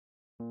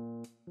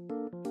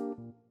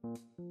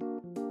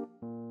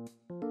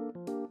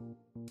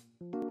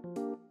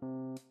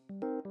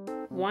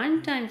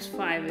1 times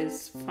 5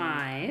 is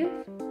 5.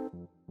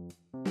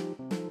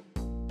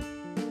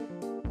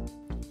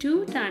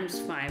 2 times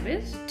 5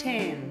 is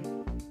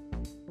 10.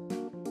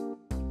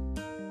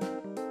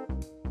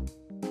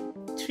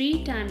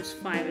 3 times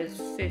 5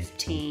 is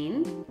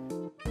 15.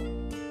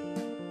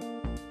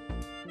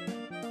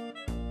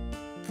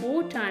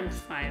 4 times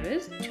 5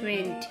 is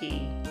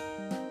 20.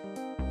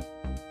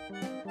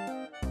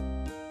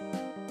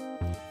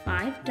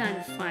 5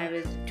 times 5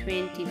 is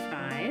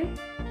 25.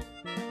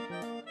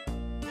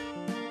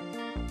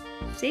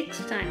 6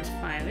 times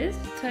 5 is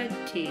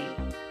 30.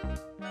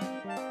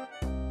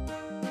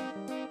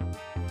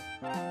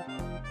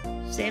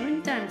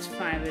 7 times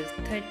 5 is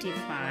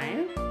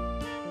 35.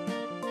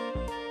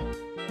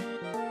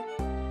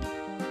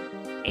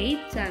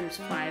 8 times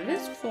 5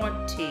 is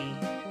 40.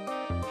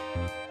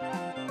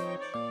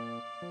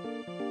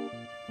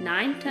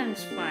 9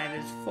 times 5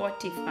 is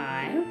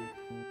 45.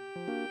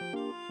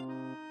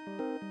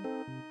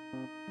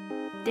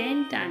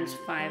 10 times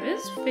 5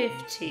 is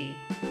 50.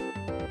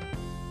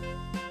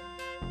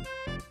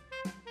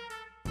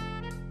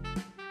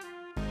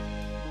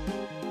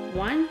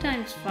 1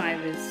 times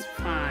 5 is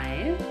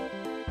 5.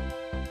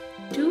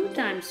 2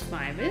 times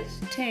 5 is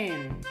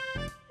 10.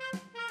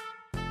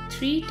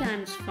 3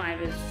 times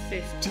 5 is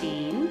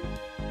 15.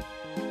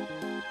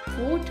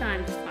 4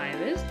 times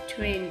 5 is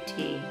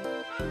 20.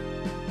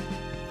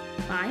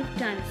 5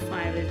 times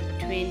 5 is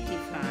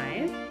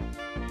 25.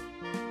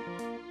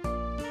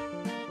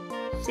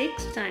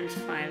 6 times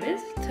 5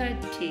 is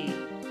 30.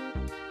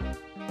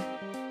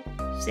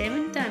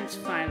 7 times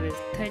 5 is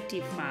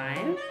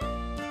 35.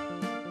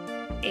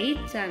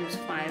 8 times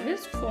 5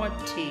 is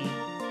 40.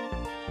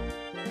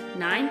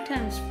 9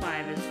 times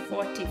 5 is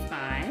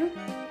 45.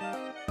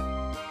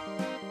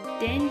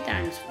 10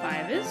 times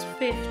 5 is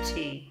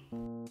 50.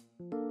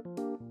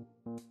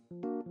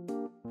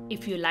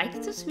 If you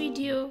liked this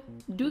video,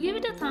 do give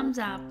it a thumbs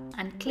up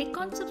and click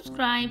on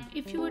subscribe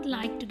if you would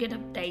like to get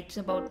updates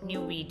about new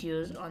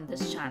videos on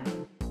this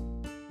channel.